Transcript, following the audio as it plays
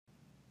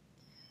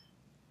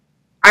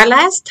Our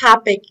last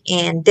topic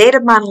in data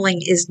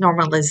modeling is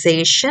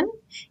normalization,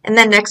 and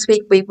then next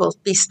week we will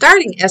be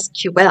starting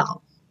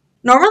SQL.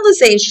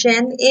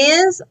 Normalization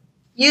is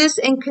used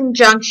in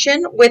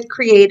conjunction with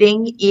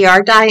creating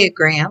ER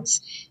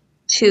diagrams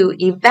to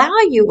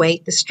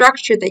evaluate the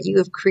structure that you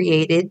have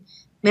created,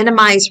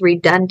 minimize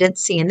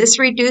redundancy, and this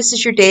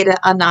reduces your data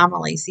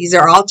anomalies. These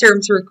are all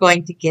terms we're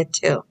going to get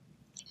to.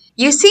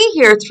 You see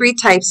here 3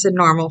 types of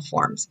normal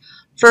forms.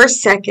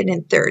 First, second,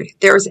 and third.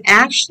 There's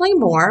actually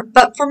more,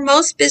 but for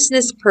most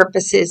business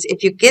purposes,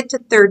 if you get to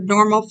third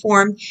normal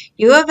form,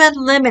 you have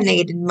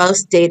eliminated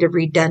most data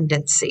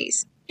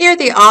redundancies. Here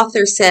the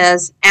author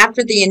says,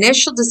 after the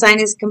initial design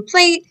is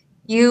complete,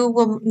 you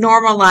will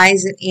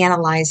normalize and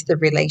analyze the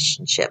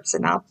relationships.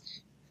 And I'll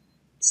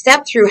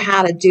step through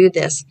how to do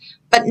this.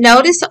 But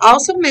notice it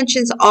also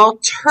mentions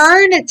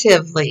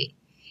alternatively.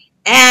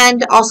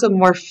 And also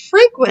more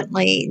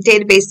frequently,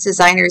 database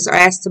designers are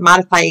asked to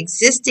modify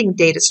existing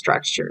data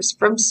structures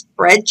from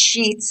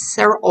spreadsheets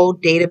or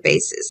old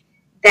databases.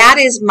 That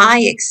is my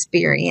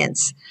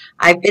experience.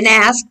 I've been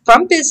asked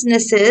from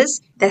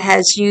businesses that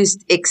has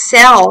used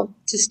Excel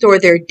to store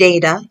their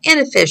data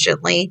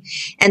inefficiently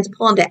and to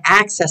pull into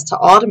Access to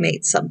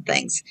automate some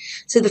things.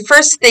 So the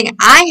first thing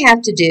I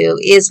have to do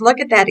is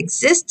look at that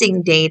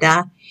existing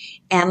data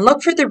and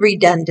look for the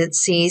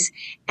redundancies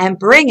and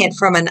bring it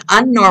from an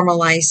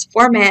unnormalized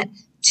format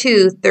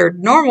to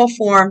third normal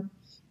form.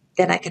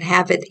 Then I can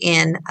have it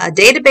in a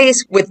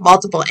database with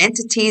multiple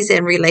entities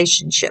and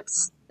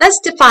relationships. Let's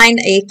define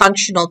a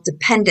functional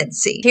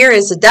dependency. Here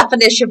is a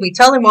definition we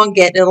totally won't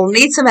get. It'll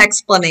need some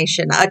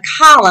explanation. A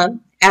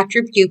column,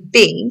 attribute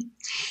B,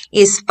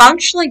 is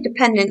functionally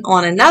dependent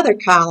on another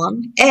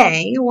column,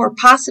 A, or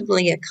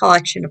possibly a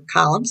collection of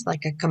columns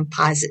like a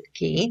composite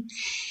key,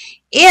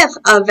 if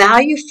a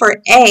value for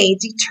A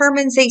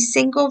determines a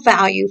single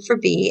value for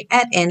B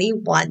at any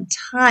one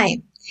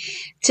time.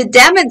 To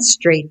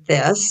demonstrate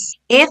this,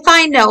 if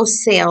I know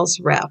sales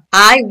rep,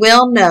 I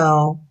will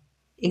know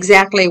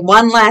exactly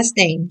one last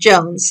name,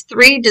 Jones.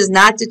 3 does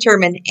not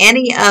determine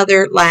any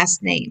other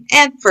last name.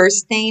 And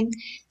first name,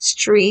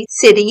 street,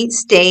 city,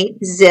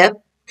 state, zip,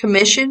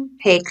 commission,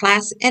 pay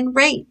class, and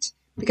rate.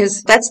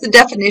 Because that's the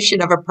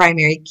definition of a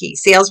primary key.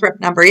 Sales rep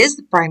number is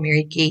the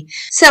primary key.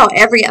 So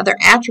every other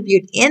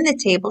attribute in the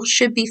table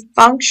should be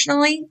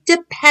functionally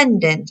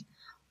dependent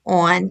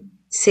on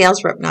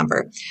sales rep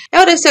number.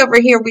 Notice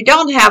over here we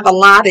don't have a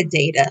lot of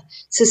data.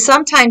 So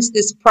sometimes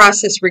this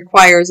process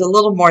requires a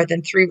little more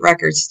than 3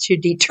 records to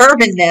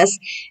determine this.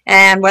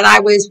 And when I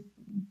was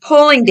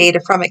pulling data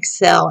from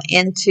Excel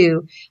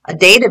into a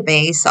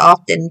database,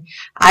 often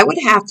I would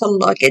have to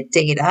look at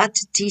data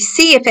to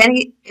see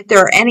if there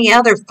are any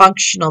other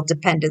functional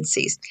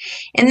dependencies.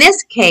 In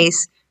this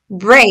case,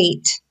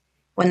 rate,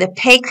 when the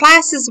pay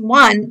class is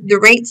 1, the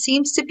rate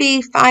seems to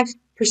be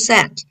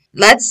 5%.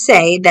 Let's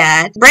say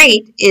that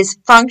rate is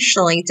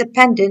functionally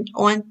dependent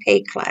on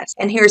pay class.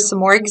 And here's some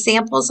more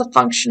examples of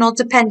functional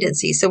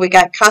dependency. So we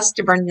got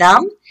customer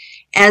num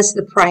as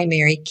the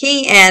primary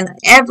key, and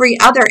every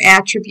other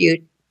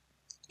attribute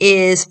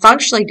is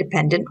functionally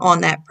dependent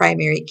on that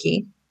primary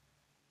key.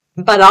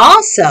 But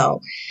also,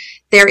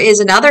 there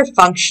is another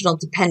functional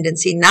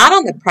dependency not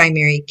on the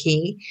primary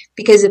key,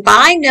 because if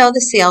I know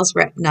the sales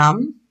rep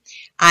num,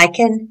 I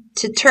can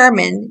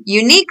determine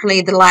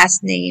uniquely the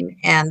last name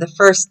and the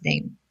first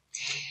name.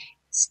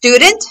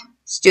 Student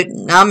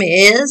num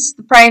is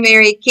the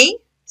primary key,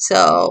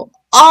 so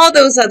all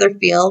those other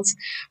fields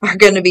are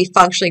going to be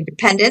functionally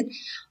dependent.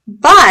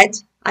 But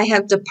I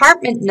have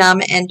department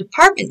num and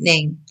department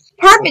name.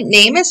 Department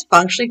name is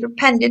functionally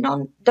dependent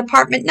on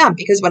department num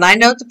because when I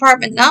know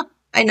department num,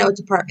 I know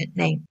department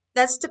name.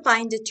 Let's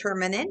define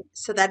determinant.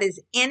 So that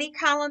is any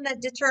column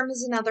that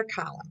determines another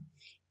column.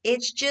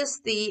 It's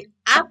just the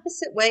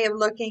opposite way of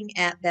looking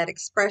at that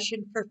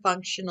expression for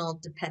functional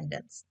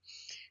dependence.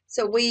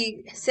 So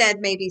we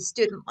said maybe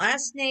student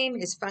last name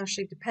is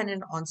functionally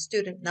dependent on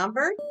student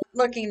number.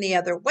 Looking the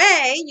other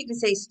way, you can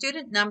say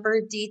student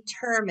number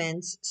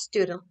determines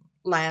student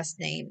last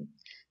name.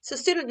 So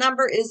student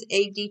number is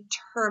a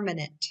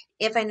determinant.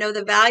 If I know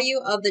the value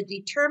of the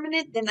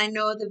determinant, then I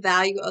know the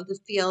value of the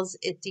fields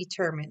it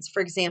determines. For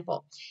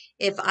example,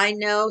 if I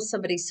know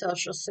somebody's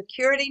social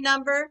security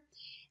number,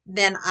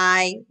 then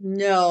I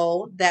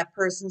know that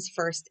person's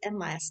first and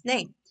last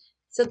name.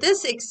 So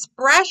this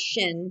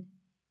expression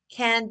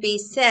can be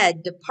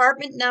said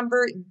department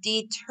number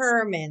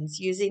determines,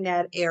 using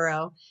that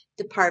arrow,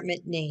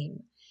 department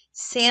name.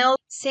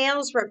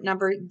 Sales rep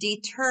number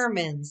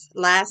determines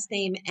last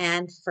name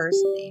and first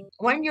name.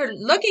 When you're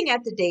looking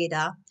at the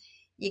data,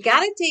 you got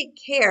to take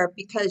care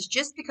because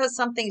just because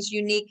something's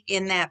unique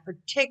in that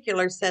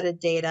particular set of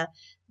data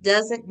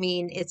doesn't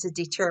mean it's a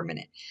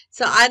determinant.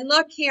 So I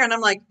look here and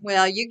I'm like,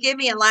 well, you give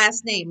me a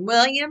last name,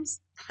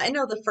 Williams. I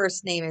know the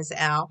first name is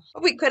Al,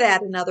 but we could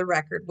add another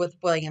record with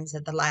Williams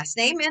at the last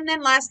name, and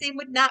then last name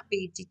would not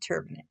be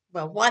determinant.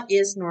 Well, what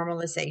is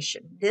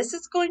normalization? This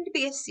is going to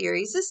be a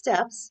series of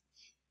steps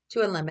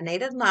to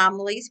eliminate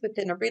anomalies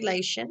within a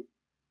relation,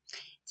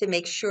 to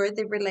make sure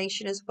the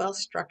relation is well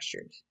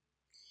structured.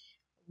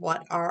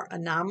 What are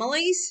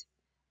anomalies?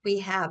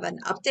 We have an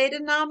update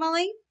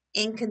anomaly,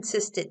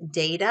 inconsistent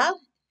data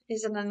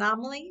is an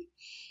anomaly,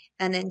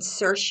 an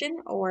insertion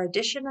or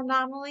addition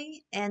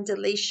anomaly, and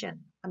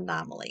deletion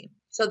anomaly.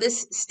 So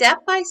this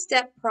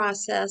step-by-step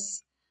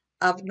process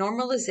of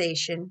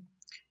normalization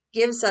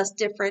gives us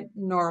different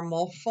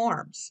normal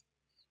forms.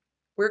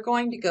 We're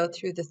going to go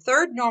through the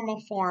third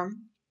normal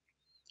form.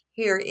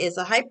 Here is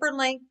a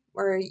hyperlink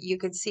where you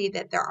can see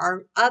that there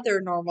are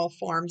other normal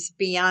forms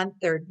beyond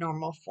third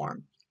normal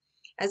form.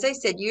 As I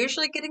said,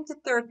 usually getting to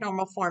third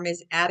normal form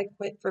is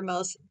adequate for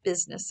most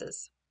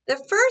businesses. The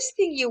first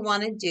thing you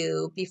want to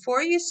do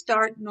before you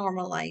start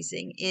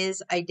normalizing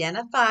is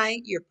identify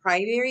your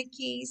primary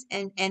keys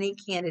and any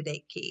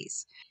candidate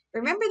keys.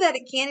 Remember that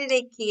a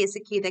candidate key is a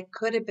key that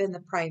could have been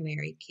the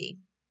primary key.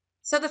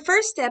 So the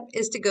first step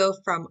is to go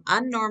from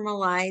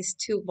unnormalized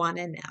to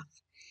 1NF.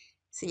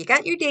 So you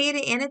got your data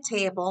in a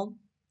table.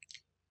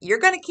 You're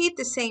going to keep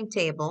the same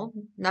table.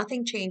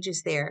 Nothing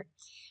changes there.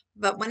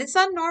 But when it's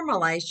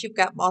unnormalized, you've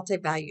got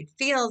multi-valued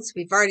fields.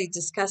 We've already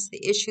discussed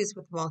the issues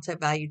with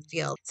multi-valued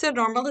fields. So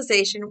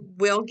normalization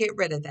will get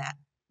rid of that.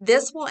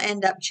 This will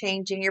end up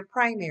changing your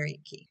primary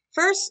key.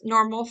 First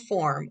normal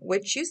form,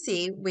 which you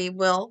see we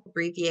will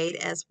abbreviate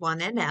as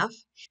 1NF.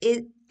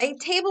 A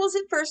table is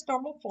in first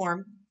normal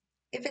form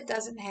if it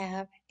doesn't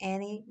have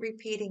any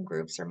repeating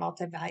groups or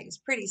multi-values.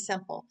 Pretty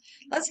simple.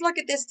 Let's look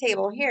at this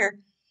table here.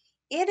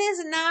 It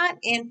is not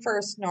in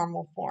first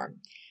normal form.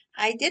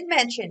 I did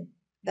mention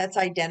that's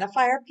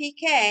identifier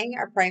PK.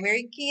 Our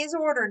primary key is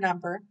order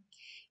number.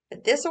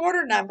 But this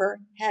order number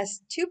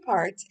has two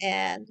parts,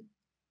 and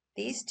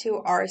these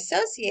two are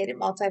associated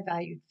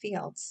multi-valued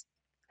fields.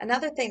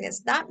 Another thing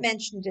that's not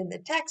mentioned in the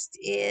text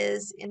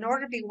is in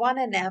order to be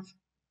 1NF,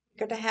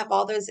 you're going to have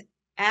all those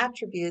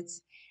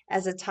attributes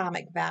as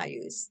atomic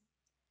values.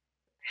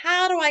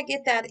 How do I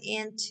get that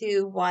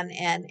into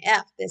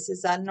 1NF? This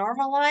is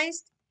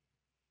unnormalized.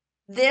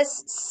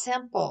 This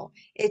simple.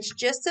 It's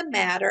just a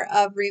matter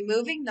of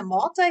removing the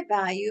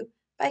multi-value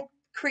by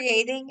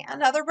creating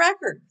another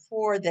record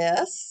for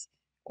this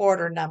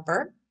order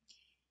number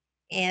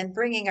and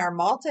bringing our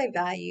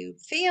multi-value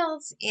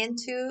fields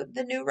into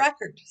the new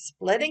record,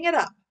 splitting it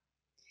up.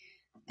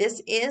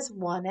 This is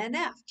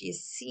 1NF. Do you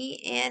see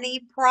any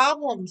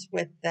problems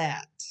with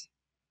that?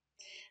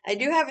 I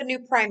do have a new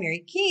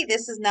primary key.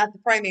 This is not the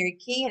primary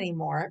key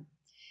anymore,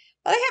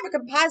 but I have a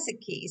composite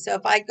key. So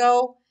if I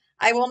go,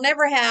 I will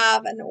never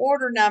have an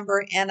order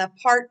number and a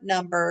part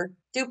number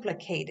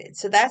duplicated.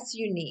 So that's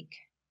unique.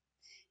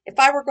 If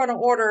I were going to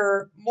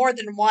order more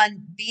than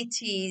one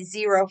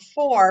BT04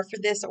 for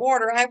this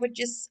order, I would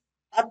just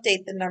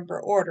update the number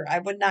order. I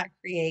would not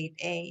create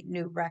a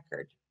new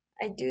record.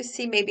 I do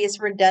see maybe it's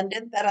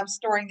redundant that I'm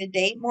storing the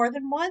date more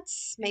than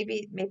once.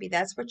 Maybe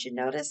that's what you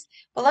notice.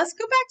 But let's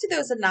go back to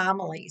those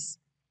anomalies.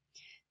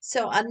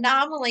 So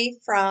anomaly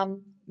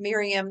from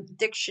Merriam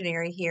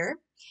Dictionary here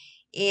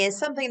is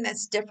something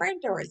that's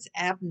different or it's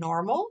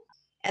abnormal.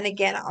 And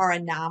again, our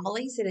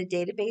anomalies in a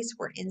database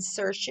were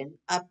insertion,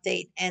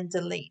 update, and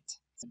delete.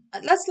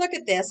 Let's look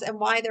at this and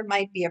why there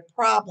might be a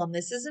problem.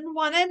 This is in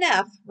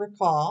 1NF,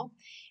 recall,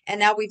 and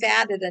now we've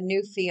added a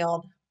new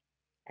field,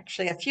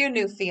 actually a few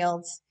new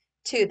fields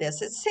to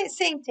this. It's the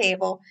same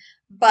table,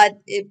 but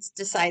it's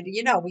decided,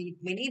 we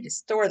need to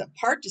store the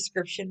part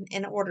description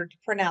in order to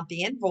print out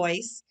the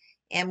invoice,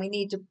 and we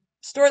need to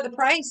store the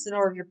price in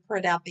order to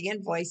print out the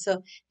invoice.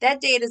 So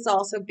that data is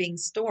also being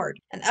stored.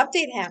 An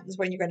update happens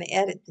when you're going to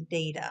edit the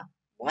data.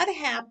 What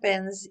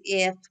happens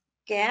if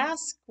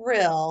gas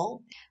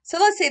grill, so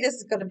let's say this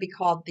is going to be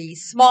called the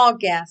small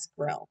gas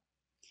grill.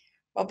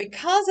 Well,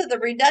 because of the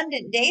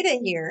redundant data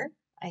here,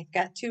 I've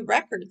got two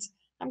records.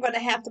 I'm going to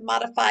have to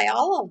modify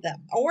all of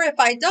them. Or if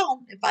I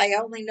don't, if I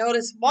only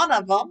notice one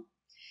of them,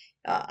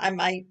 I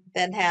might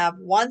then have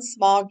one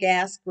small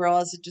gas grill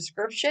as a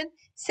description.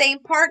 Same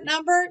part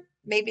number,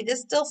 maybe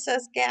this still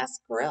says gas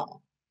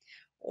grill.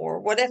 Or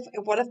what if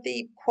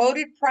the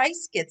quoted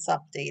price gets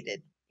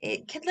updated?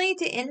 It can lead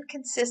to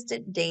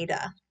inconsistent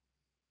data.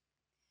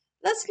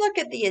 Let's look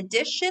at the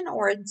addition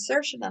or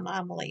insertion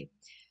anomaly.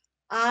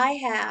 I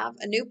have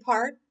a new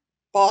part.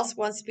 Boss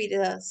wants me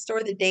to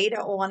store the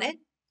data on it,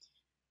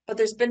 but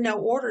there's been no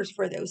orders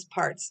for those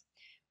parts.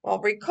 Well,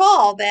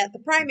 recall that the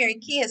primary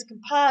key is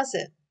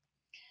composite.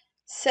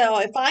 So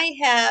if I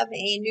have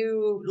a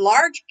new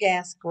large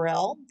gas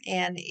grill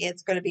and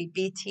it's going to be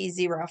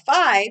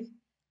BT05,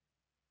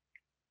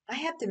 I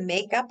have to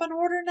make up an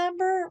order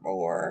number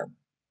or,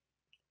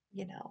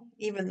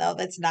 even though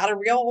that's not a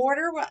real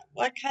order,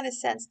 what kind of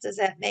sense does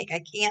that make?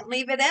 I can't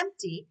leave it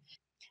empty.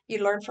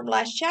 You learned from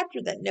last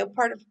chapter that no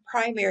part of a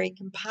primary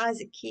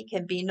composite key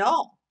can be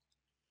null.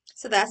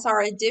 So that's our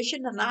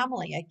addition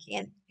anomaly. I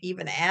can't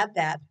even add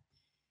that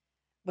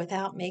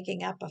without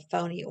making up a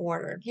phony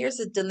order. Here's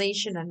a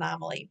deletion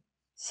anomaly.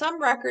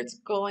 Some record's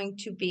going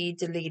to be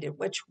deleted.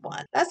 Which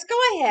one? Let's go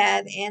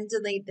ahead and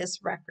delete this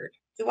record.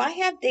 Do I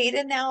have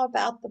data now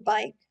about the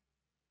bike?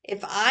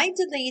 If I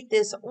delete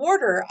this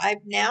order,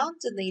 I've now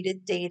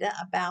deleted data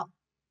about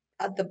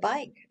the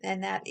bike,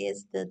 and that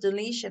is the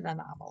deletion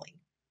anomaly.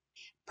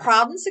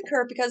 Problems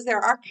occur because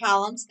there are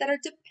columns that are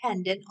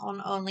dependent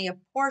on only a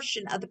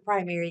portion of the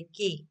primary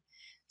key.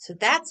 So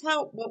that's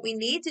what we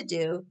need to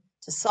do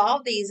to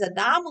solve these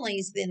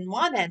anomalies in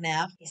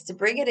 1NF is to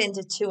bring it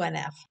into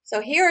 2NF.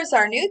 So here is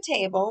our new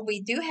table.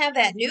 We do have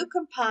that new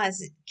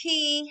composite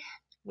key.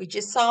 We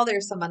just saw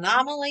there's some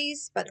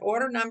anomalies, but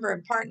order number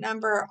and part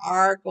number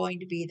are going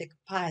to be the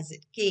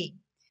composite key.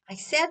 I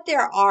said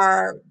there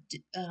are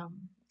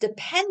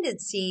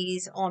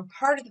dependencies on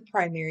part of the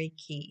primary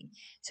key.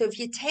 So if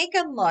you take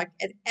a look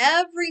at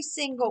every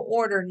single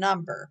order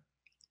number,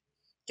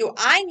 do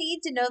I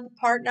need to know the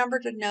part number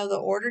to know the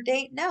order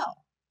date? No.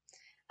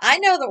 I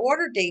know the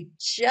order date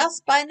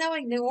just by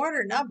knowing the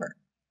order number.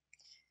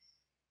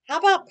 How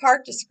about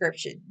part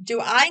description? Do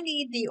I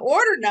need the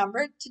order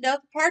number to know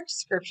the part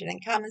description?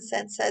 And common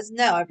sense says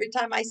no. Every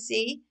time I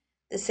see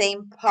the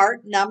same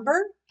part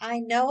number, I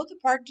know the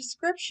part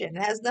description.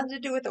 It has nothing to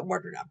do with the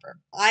order number.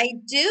 I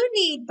do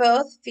need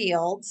both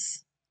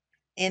fields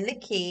in the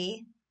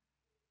key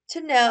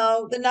to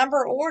know the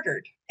number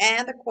ordered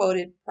and the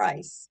quoted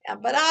price.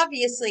 But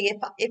obviously,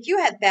 if you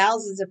had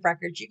thousands of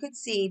records, you could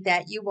see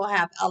that you will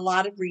have a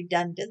lot of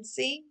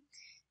redundancy.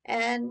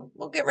 And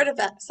we'll get rid of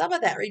some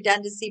of that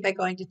redundancy by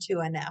going to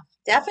 2NF.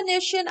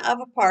 Definition of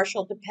a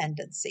partial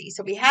dependency.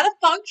 So we had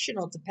a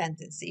functional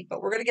dependency, but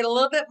we're going to get a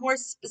little bit more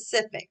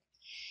specific.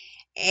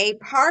 A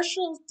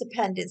partial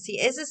dependency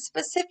is a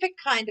specific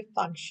kind of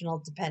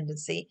functional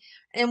dependency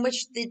in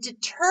which the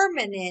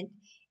determinant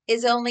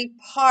is only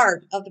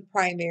part of the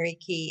primary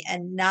key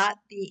and not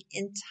the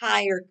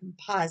entire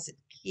composite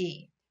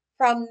key.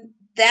 From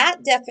that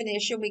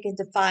definition, we can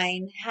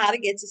define how to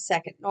get to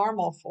second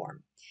normal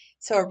form.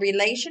 So a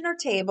relation or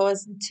table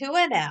is in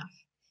 2NF.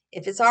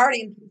 If it's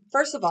already,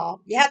 first of all,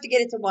 you have to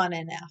get it to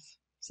 1NF.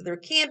 So there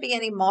can't be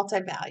any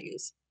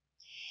multi-values.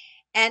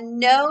 And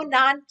no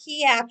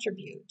non-key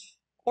attribute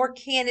or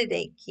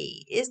candidate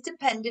key is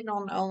dependent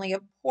on only a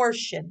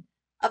portion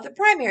of the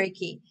primary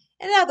key.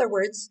 In other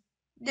words,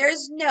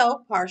 there's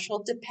no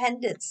partial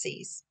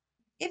dependencies.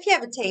 If you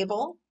have a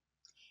table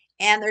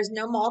and there's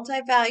no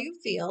multi-value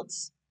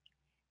fields,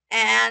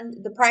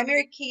 and the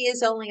primary key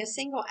is only a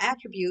single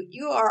attribute,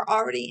 you are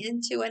already in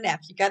 2NF.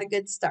 You got a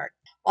good start.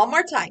 One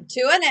more time,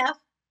 2NF.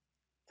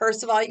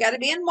 First of all, you got to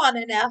be in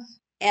 1NF,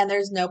 and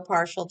there's no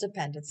partial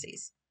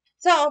dependencies.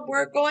 So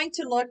we're going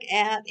to look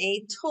at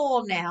a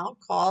tool now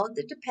called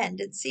the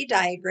dependency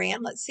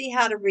diagram. Let's see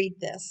how to read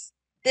this.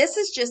 This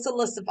is just a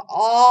list of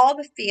all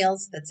the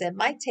fields that's in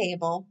my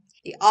table.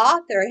 The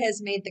author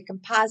has made the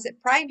composite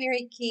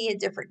primary key a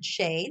different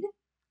shade.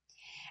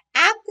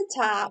 At the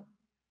top,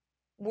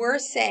 we're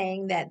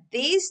saying that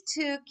these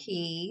two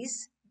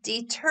keys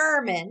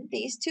determine,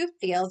 these two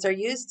fields are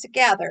used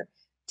together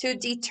to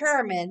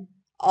determine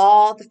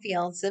all the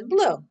fields in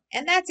blue.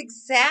 And that's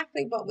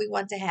exactly what we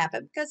want to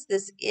happen because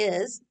this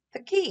is the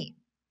key.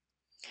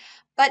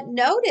 But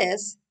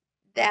notice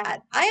that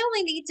I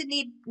only need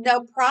to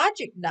know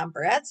project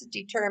number. That's a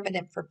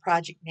determinant for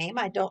project name.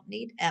 I don't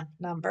need emp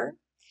number.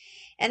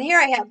 And here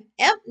I have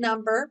emp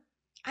number.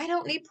 I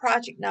don't need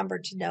project number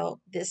to know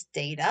this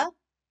data.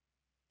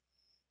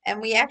 And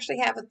we actually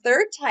have a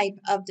third type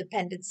of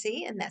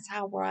dependency, and that's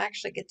how we'll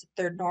actually get to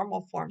third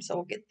normal form. So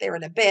we'll get there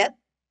in a bit.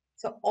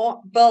 So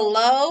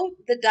below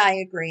the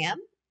diagram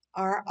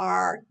are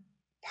our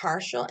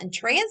partial and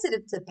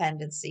transitive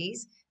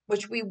dependencies,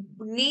 which we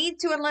need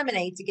to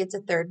eliminate to get to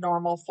third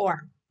normal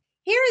form.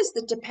 Here is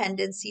the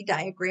dependency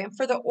diagram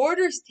for the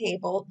orders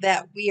table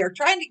that we are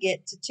trying to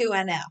get to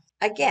 2NF.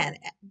 Again,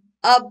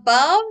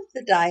 above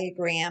the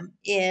diagram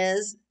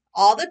is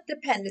all the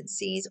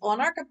dependencies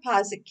on our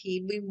composite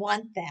key. We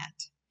want that.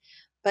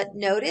 But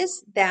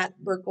notice that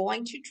we're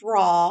going to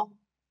draw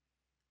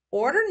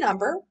order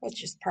number,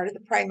 which is part of the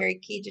primary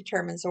key,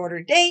 determines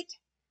order date.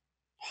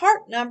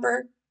 Part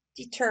number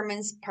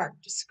determines part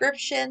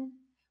description.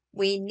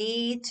 We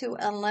need to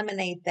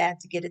eliminate that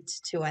to get it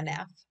to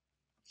 2NF.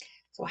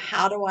 So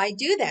how do I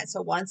do that?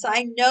 So once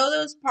I know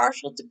those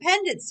partial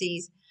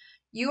dependencies,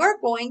 you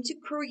are going to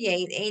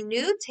create a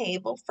new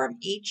table from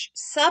each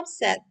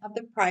subset of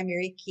the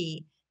primary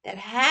key that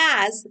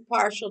has the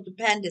partial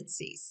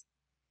dependencies.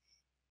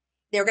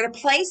 They're going to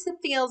place the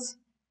fields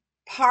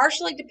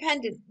partially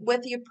dependent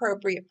with the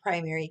appropriate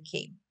primary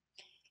key.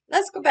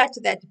 Let's go back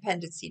to that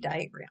dependency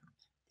diagram.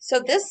 So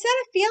this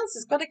set of fields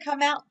is going to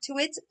come out to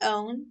its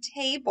own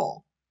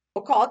table.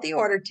 We'll call it the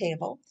order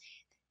table.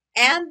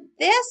 And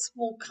this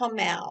will come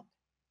out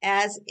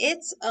as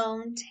its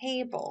own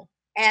table.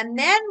 And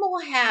then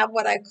we'll have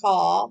what I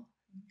call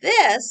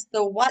this,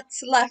 the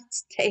what's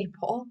left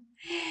table.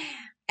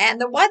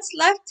 And the what's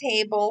left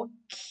table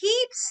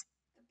keeps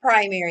the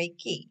primary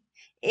key.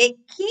 It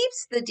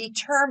keeps the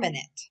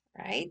determinant,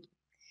 right?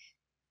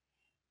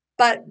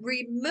 But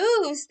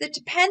removes the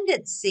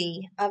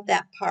dependency of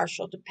that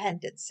partial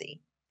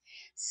dependency.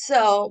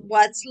 So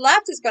what's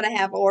left is going to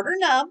have order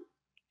num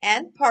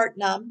and part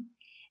num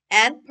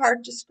and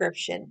part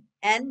description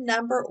and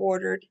number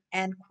ordered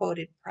and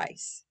quoted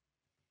price.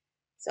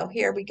 So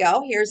here we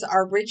go. Here's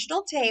our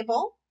original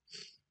table.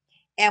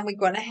 And we're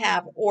going to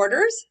have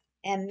orders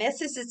And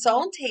this is its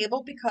own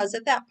table because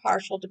of that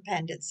partial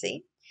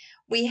dependency.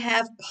 We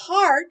have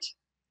part,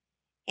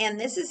 and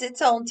this is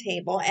its own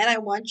table. And I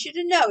want you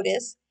to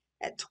notice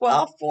that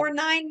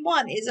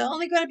 12491 is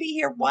only going to be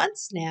here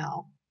once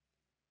now.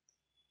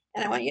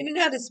 And I want you to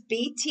notice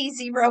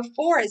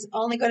BT04 is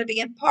only going to be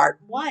in part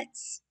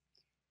once.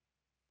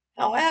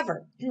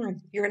 However,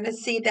 you're going to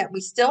see that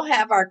we still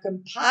have our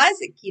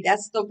composite key.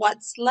 That's the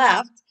what's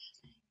left.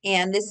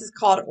 And this is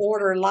called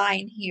order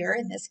line here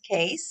in this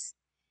case.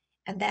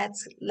 And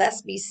that's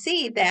lets me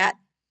see that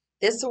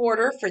this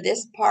order for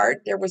this part,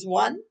 there was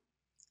one,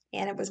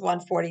 and it was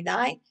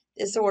 149.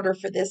 This order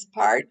for this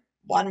part,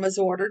 one was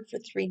ordered for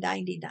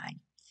 399.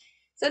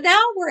 So now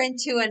we're in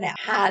 2NF.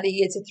 How do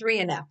you get to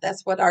 3NF?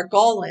 That's what our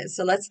goal is.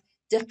 So let's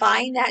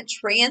define that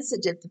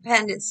transitive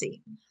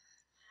dependency.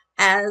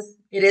 As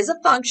it is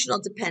a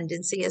functional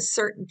dependency, a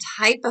certain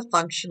type of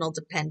functional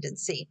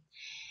dependency.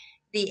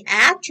 The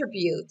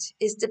attribute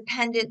is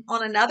dependent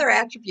on another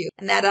attribute,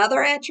 and that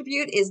other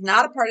attribute is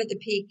not a part of the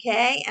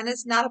PK, and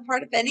it's not a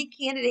part of any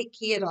candidate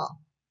key at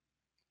all.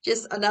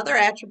 Just another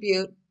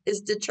attribute is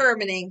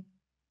determining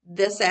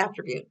this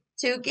attribute.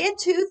 To get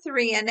to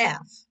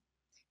 3NF,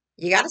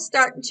 you got to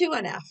start in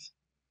 2NF.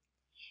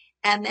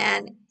 And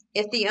then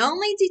if the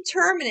only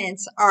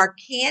determinants are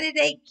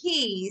candidate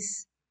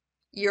keys,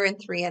 you're in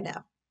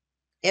 3NF.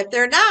 If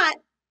they're not,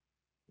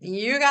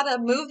 you got to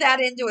move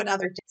that into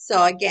another.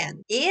 So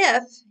again,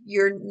 if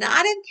you're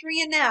not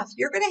in 3NF,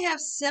 you're going to have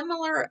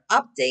similar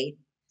update,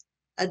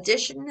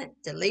 addition,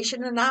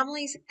 deletion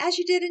anomalies as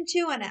you did in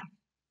 2NF.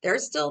 They're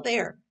still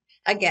there.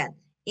 Again,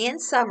 in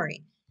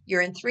summary,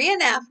 you're in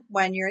 3NF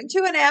when you're in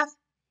 2NF,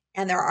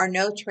 and there are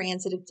no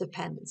transitive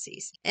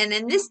dependencies. And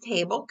in this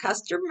table,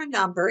 customer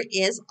number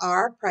is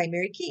our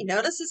primary key.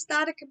 Notice it's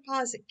not a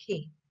composite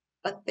key,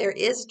 but there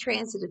is a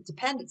transitive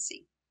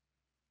dependency.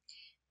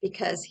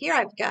 Because here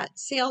I've got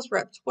sales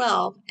rep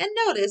 12, and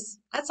notice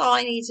that's all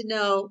I need to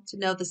know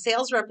the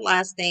sales rep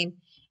last name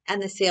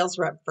and the sales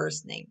rep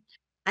first name.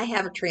 I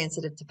have a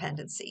transitive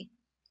dependency,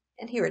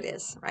 and here it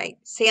is, right?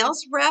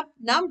 Sales rep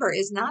number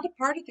is not a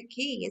part of the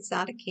key. It's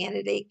not a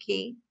candidate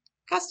key.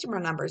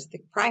 Customer number is the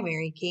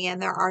primary key, and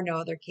there are no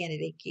other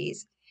candidate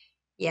keys.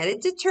 Yet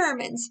it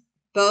determines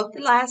both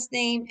the last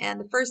name and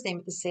the first name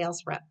of the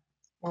sales rep.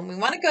 When we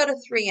want to go to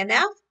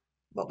 3NF,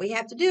 what we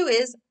have to do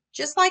is,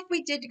 just like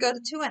we did to go to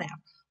 2NF,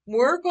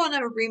 we're going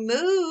to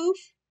remove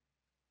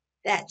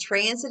that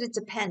transitive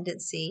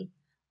dependency,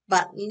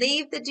 but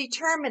leave the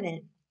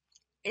determinant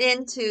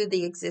into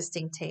the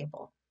existing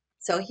table.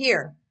 So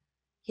here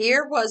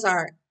was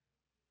our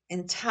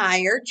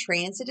entire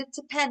transitive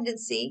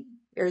dependency.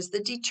 There's the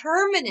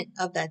determinant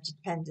of that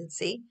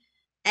dependency.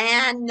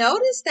 And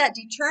notice that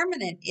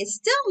determinant is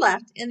still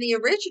left in the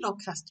original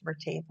customer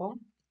table.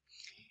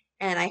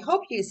 And I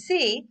hope you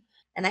see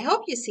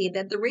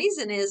that the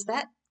reason is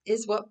that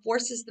is what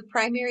forces the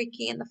primary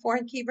key and the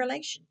foreign key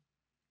relation.